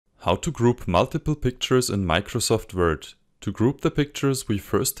How to group multiple pictures in Microsoft Word. To group the pictures, we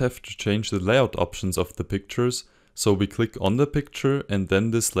first have to change the layout options of the pictures. So we click on the picture and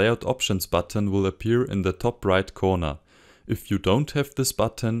then this layout options button will appear in the top right corner. If you don't have this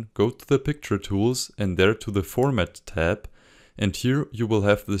button, go to the picture tools and there to the format tab. And here you will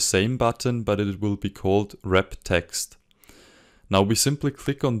have the same button, but it will be called wrap text. Now we simply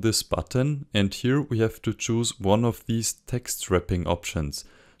click on this button and here we have to choose one of these text wrapping options.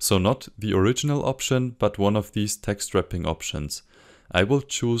 So not the original option, but one of these text wrapping options. I will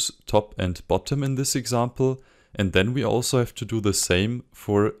choose top and bottom in this example, and then we also have to do the same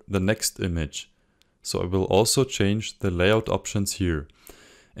for the next image. So I will also change the layout options here.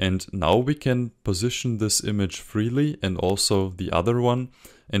 And now we can position this image freely and also the other one.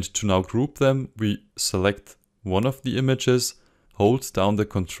 And to now group them, we select one of the images, hold down the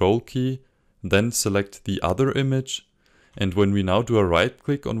Control key, then select the other image. And when we now do a right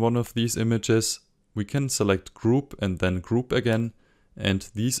click on one of these images, we can select group and then group again, and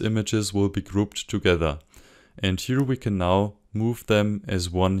these images will be grouped together. And here we can now move them as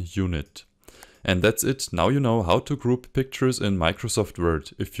one unit. And that's it. Now you know how to group pictures in Microsoft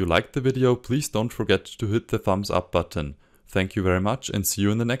Word. If you liked the video, please don't forget to hit the thumbs up button. Thank you very much and see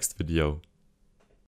you in the next video.